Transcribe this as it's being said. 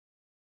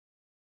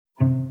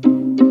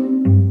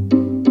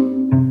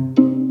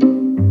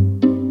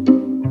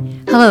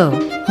Hello,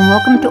 and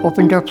welcome to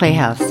Open Door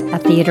Playhouse, a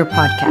theater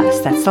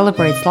podcast that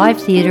celebrates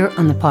live theater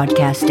on the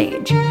podcast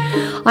stage.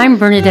 I'm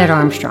Bernadette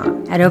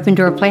Armstrong. At Open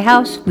Door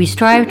Playhouse, we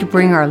strive to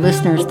bring our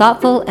listeners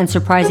thoughtful and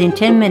surprising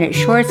 10-minute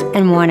shorts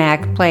and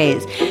one-act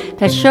plays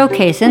that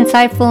showcase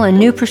insightful and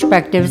new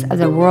perspectives of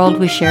the world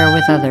we share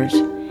with others.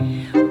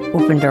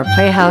 Open Door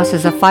Playhouse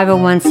is a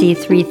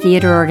 501c3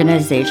 theater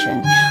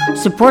organization.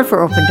 Support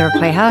for Open Door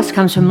Playhouse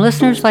comes from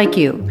listeners like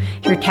you.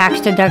 Your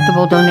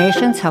tax-deductible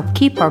donations help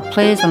keep our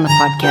plays on the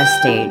podcast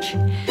stage.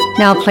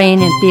 Now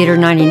playing in Theater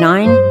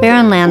 99,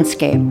 Barren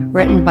Landscape,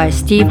 written by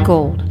Steve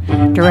Gold,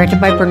 directed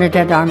by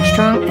Bernadette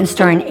Armstrong, and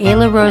starring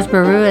Ayla Rose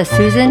Baru as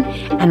Susan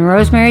and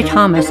Rosemary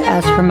Thomas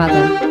as her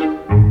mother.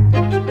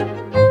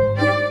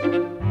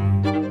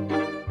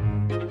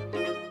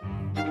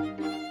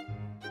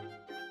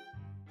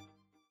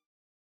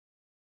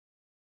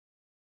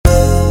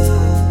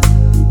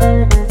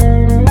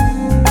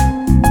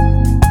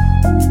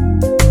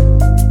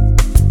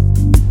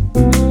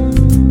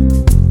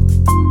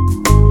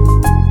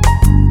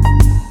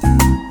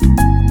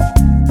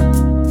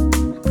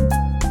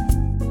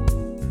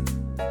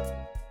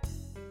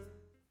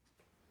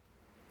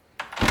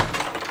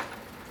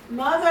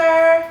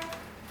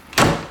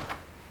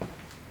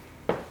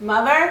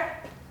 Mother?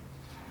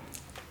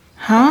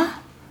 Huh?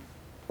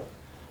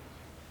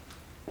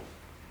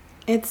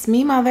 It's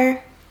me,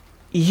 Mother.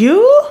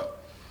 You?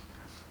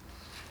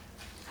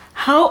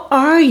 How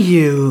are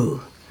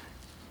you?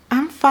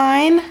 I'm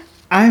fine.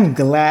 I'm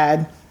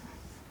glad.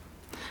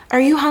 Are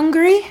you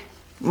hungry?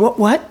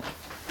 What?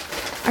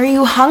 Are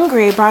you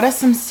hungry? I brought us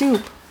some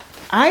soup.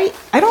 I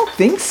don't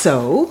think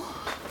so.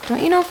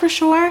 Don't you know for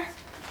sure?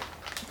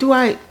 Do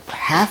I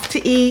have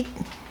to eat?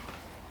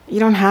 You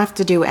don't have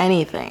to do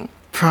anything.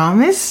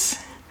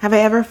 Promise? Have I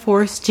ever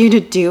forced you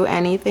to do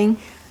anything?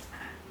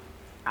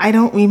 I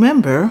don't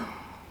remember.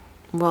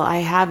 Well, I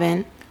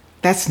haven't.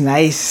 That's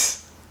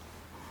nice.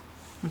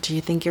 Do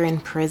you think you're in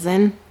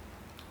prison?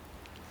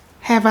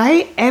 Have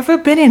I ever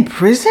been in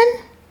prison?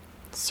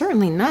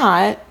 Certainly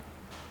not.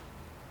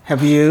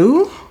 Have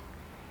you?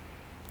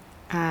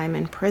 I'm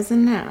in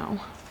prison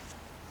now.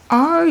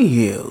 Are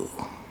you?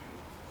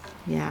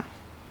 Yeah.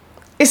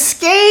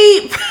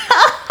 Escape!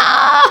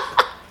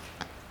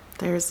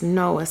 There's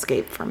no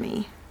escape for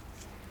me.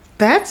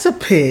 That's a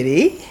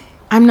pity.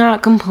 I'm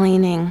not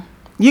complaining.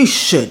 You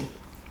should.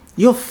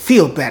 You'll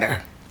feel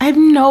better. I have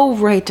no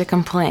right to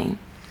complain.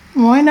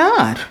 Why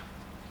not?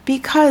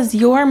 Because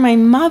you're my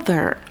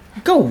mother.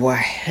 Go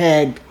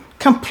ahead.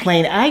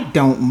 Complain. I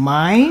don't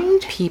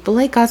mind. People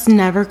like us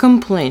never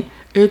complain.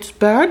 It's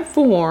bad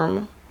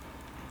form.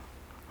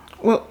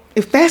 Well,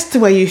 if that's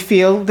the way you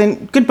feel,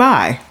 then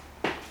goodbye.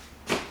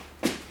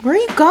 Where are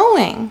you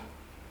going?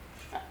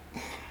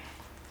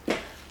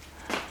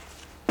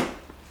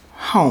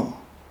 Home.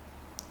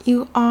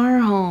 You are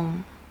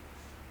home.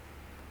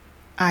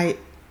 I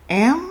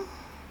am?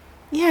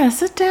 Yeah,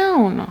 sit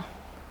down.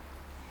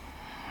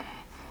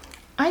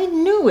 I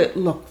knew it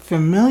looked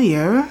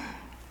familiar.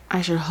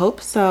 I should hope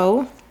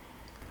so.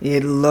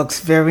 It looks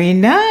very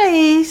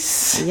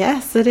nice.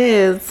 Yes, it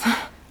is.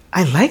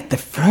 I like the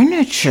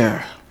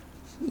furniture.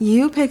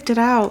 You picked it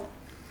out.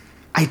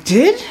 I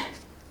did?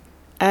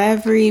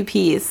 Every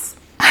piece.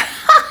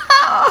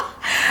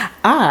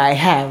 I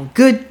have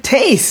good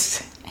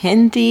taste.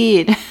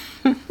 Indeed.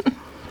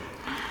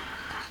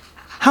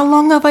 How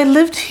long have I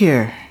lived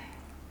here?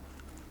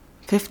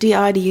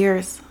 50-odd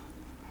years.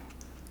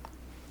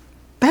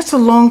 That's a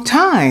long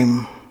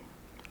time.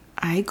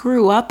 I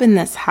grew up in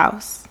this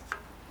house.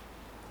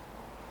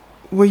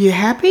 Were you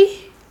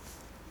happy?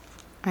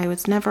 I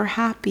was never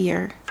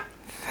happier.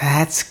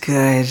 That's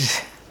good.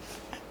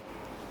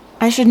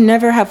 I should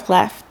never have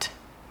left.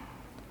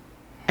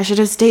 I should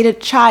have stayed a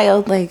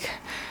child like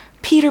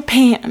Peter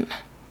Pan.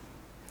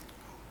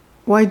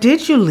 Why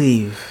did you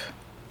leave?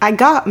 I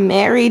got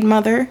married,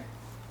 Mother.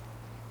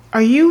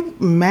 Are you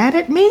mad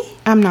at me?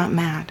 I'm not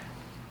mad.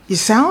 You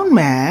sound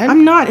mad.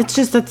 I'm not. It's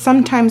just that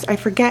sometimes I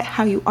forget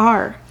how you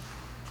are.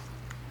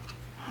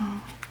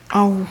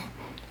 Oh,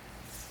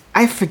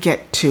 I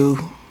forget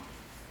too.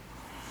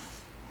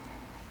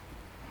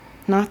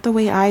 Not the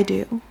way I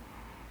do.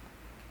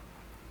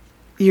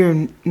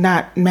 You're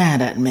not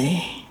mad at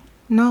me.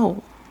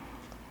 No.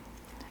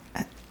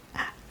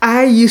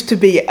 I used to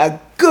be a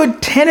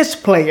good tennis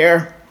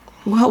player.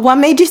 Well, what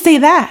made you say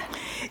that?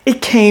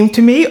 It came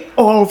to me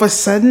all of a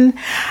sudden.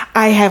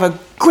 I have a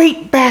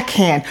great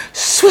backhand.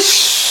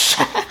 Swish!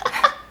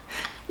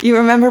 You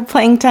remember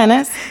playing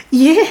tennis?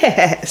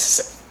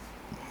 Yes.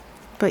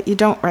 But you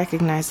don't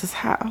recognize this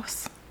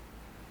house.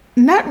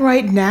 Not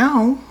right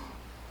now.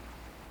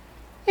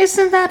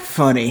 Isn't that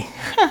funny?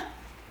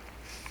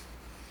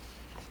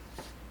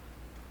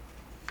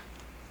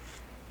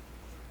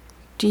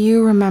 Do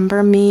you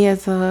remember me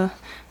as a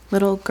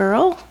little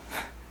girl?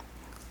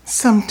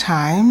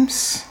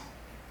 Sometimes.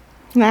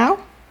 Now?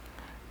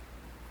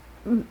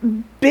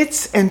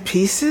 Bits and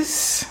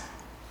pieces.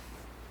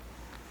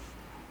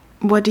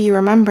 What do you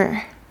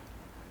remember?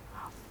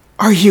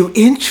 Are you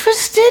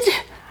interested?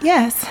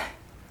 Yes.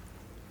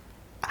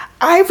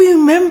 I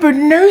remember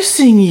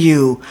nursing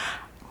you.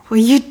 Well,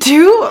 you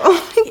do?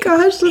 Oh my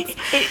gosh.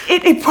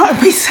 It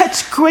brought me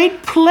such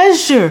great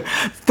pleasure.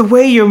 The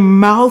way your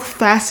mouth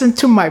fastened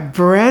to my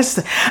breast,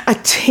 a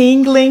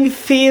tingling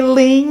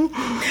feeling.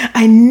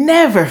 I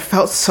never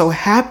felt so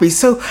happy,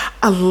 so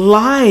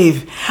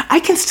alive.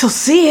 I can still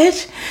see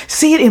it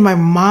in my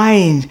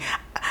mind.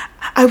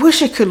 I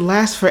wish it could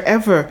last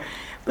forever.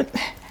 But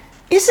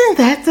isn't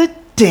that the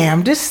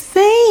damnedest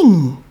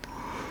thing?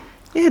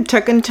 It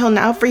took until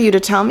now for you to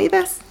tell me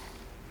this?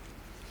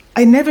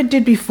 I never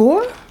did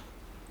before?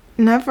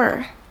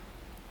 Never.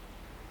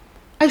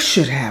 I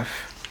should have.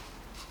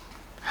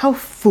 How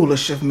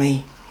foolish of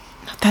me.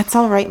 That's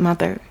all right,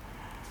 Mother.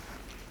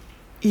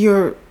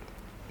 You're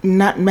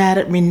not mad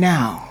at me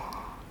now.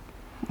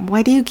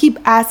 Why do you keep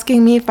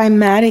asking me if I'm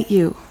mad at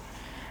you?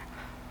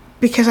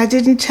 Because I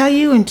didn't tell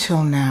you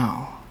until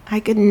now. I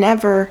could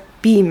never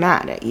be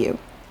mad at you.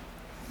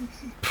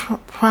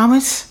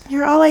 Promise?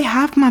 You're all I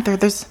have, Mother.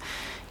 There's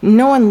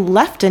no one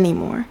left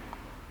anymore.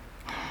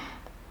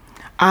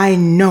 I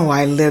know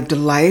I lived a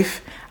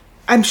life.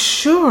 I'm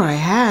sure I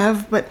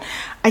have, but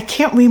I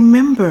can't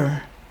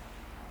remember.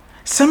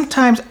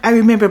 Sometimes I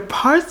remember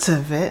parts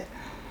of it,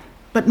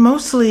 but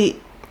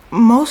mostly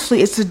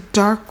it's a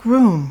dark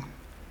room.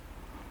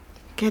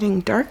 Getting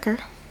darker.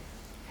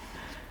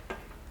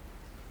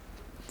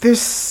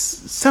 There's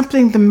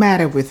something the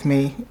matter with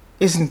me,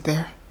 isn't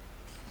there?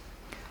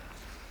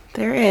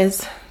 There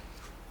is.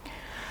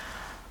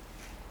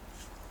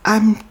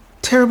 I'm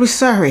terribly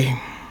sorry.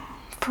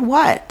 For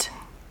what?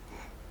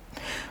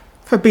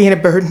 For being a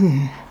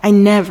burden. I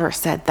never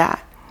said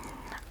that.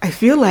 I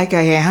feel like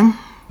I am.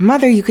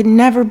 Mother, you could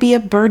never be a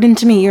burden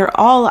to me. You're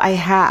all I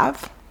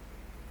have.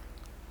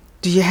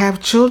 Do you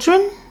have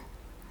children?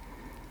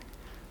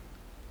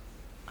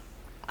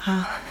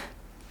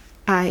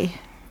 I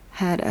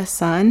had a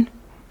son.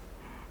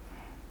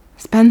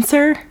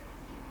 Spencer?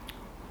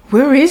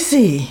 Where is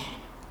he?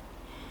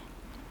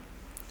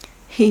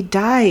 He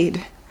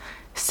died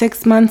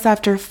 6 months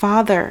after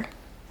Father.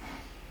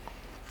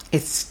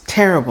 It's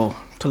terrible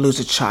to lose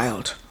a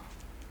child.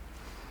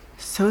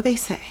 So they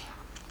say.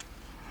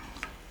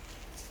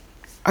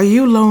 Are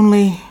you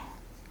lonely?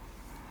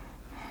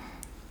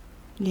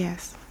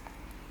 Yes.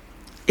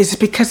 Is it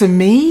because of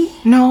me?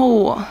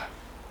 No.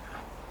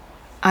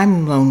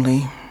 I'm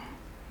lonely.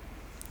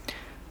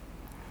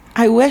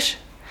 I wish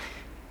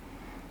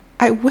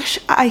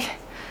I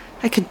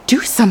could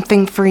do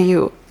something for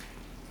you.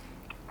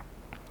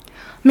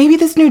 Maybe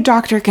this new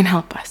doctor can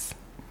help us.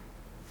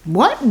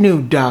 What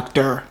new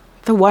doctor?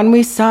 The one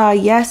we saw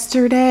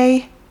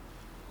yesterday.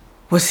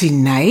 Was he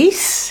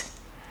nice?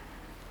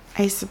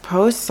 I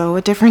suppose so.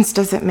 What difference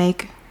does it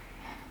make?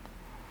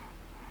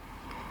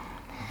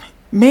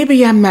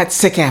 Maybe I'm not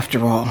sick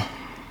after all.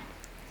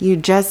 You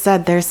just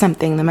said there's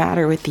something the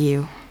matter with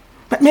you.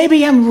 But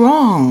maybe I'm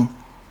wrong.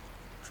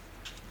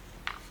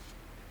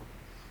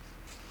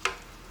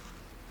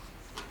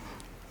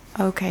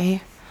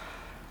 Okay.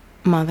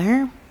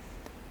 Mother,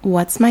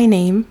 what's my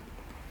name?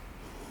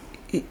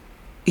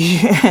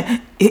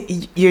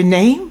 Your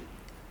name?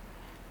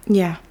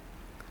 Yeah.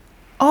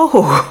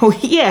 Oh,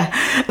 yeah.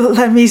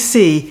 Let me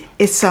see.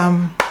 It's,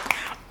 I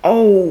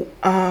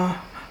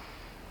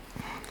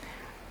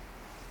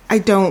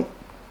don't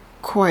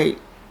quite.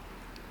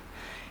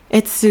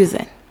 It's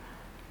Susan.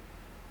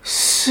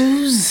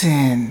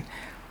 Susan.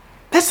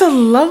 That's a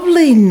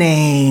lovely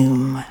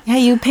name. Yeah,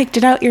 you picked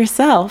it out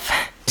yourself.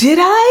 Did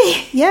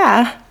I?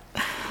 Yeah.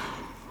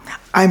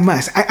 I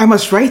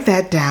must write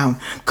that down.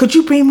 Could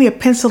you bring me a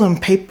pencil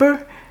and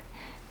paper?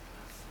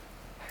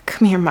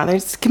 Come here, Mother.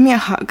 Just give me a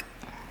hug.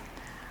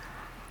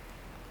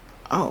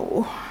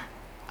 Oh,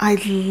 I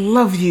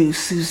love you,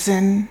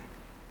 Susan.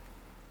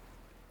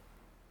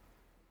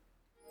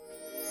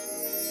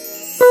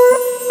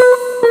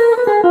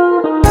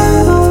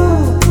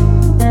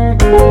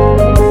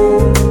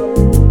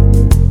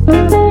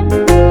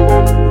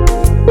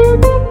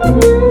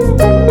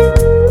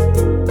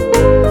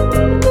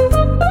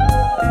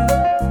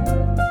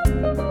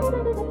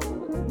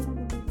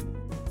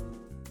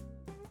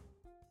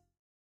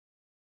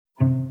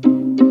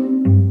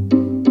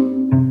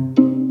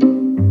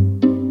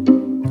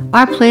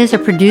 Our plays are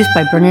produced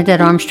by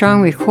Bernadette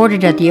Armstrong,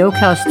 recorded at the Oak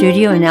House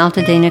Studio in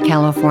Altadena,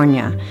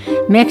 California.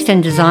 Mixed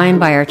and designed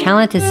by our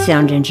talented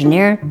sound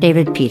engineer,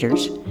 David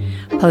Peters.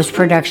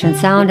 Post-production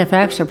sound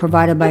effects are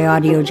provided by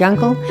Audio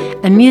Jungle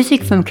and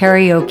music from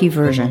Karaoke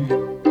Version.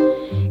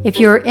 If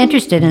you are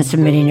interested in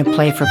submitting a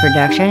play for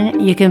production,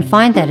 you can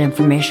find that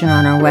information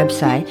on our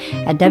website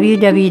at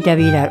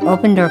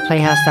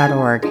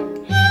www.opendoorplayhouse.org.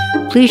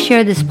 Please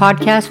share this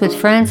podcast with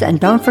friends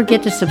and don't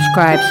forget to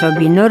subscribe so you'll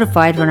be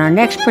notified when our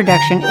next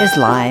production is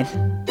live.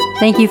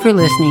 Thank you for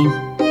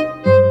listening.